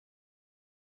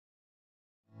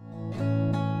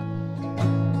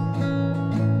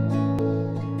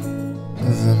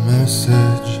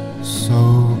message so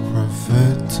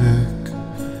prophetic.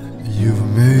 You've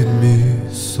made me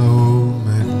so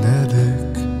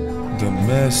magnetic. The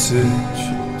message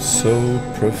so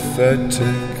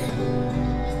prophetic.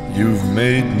 You've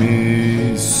made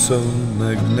me so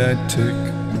magnetic.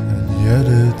 And yet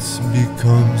it's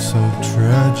become so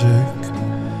tragic.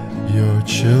 Your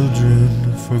children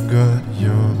forgot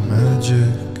your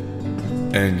magic.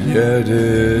 And yet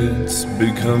it's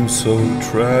become so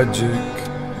tragic.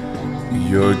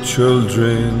 Your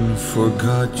children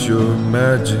forgot your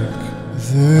magic.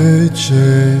 They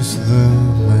chase the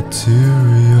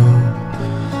material,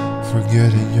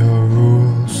 forgetting your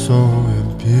rule so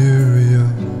imperial.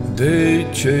 They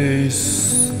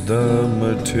chase the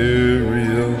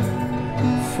material,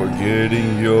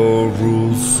 forgetting your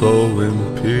rule so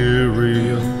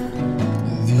imperial.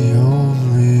 The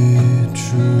only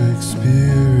true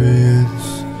experience,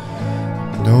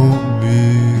 don't be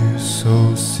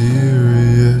so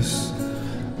serious.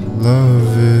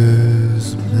 Love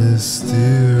is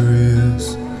mysterious.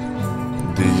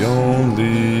 The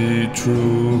only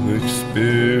true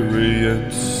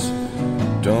experience,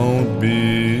 don't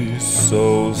be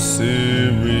so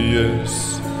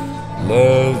serious.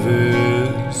 Love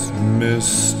is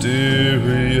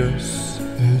mysterious.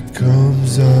 It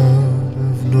comes out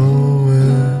of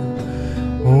nowhere.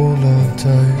 Hold on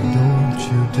tight, don't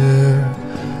you dare.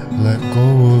 Let go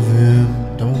of him,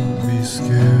 don't be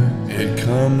scared. It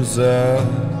comes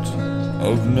out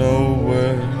of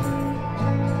nowhere.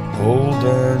 Hold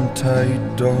on tight,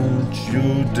 don't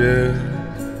you dare.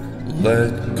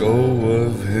 Let go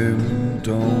of him,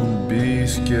 don't be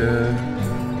scared.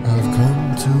 I've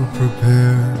come to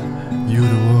prepare you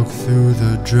to walk through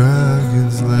the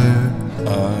dragon's lair.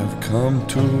 I've come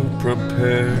to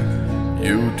prepare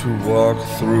you to walk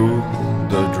through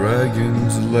the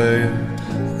dragon's lair.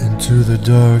 Into the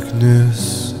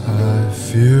darkness I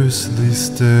fiercely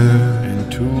stare.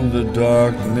 Into the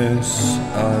darkness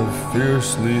I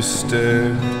fiercely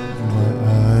stare. My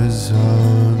eyes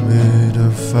are made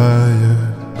of fire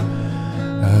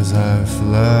as I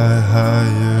fly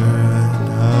higher and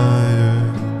higher.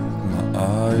 My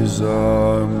eyes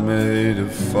are made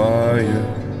of fire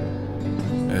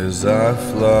as I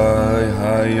fly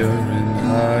higher and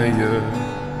higher.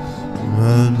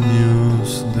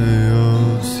 Manus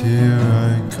Deus, here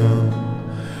I come.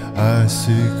 I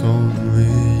seek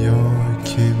only your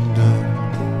kingdom.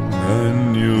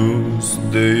 Manus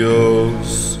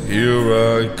Deus, here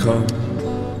I come.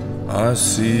 I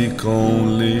seek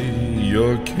only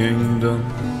your kingdom.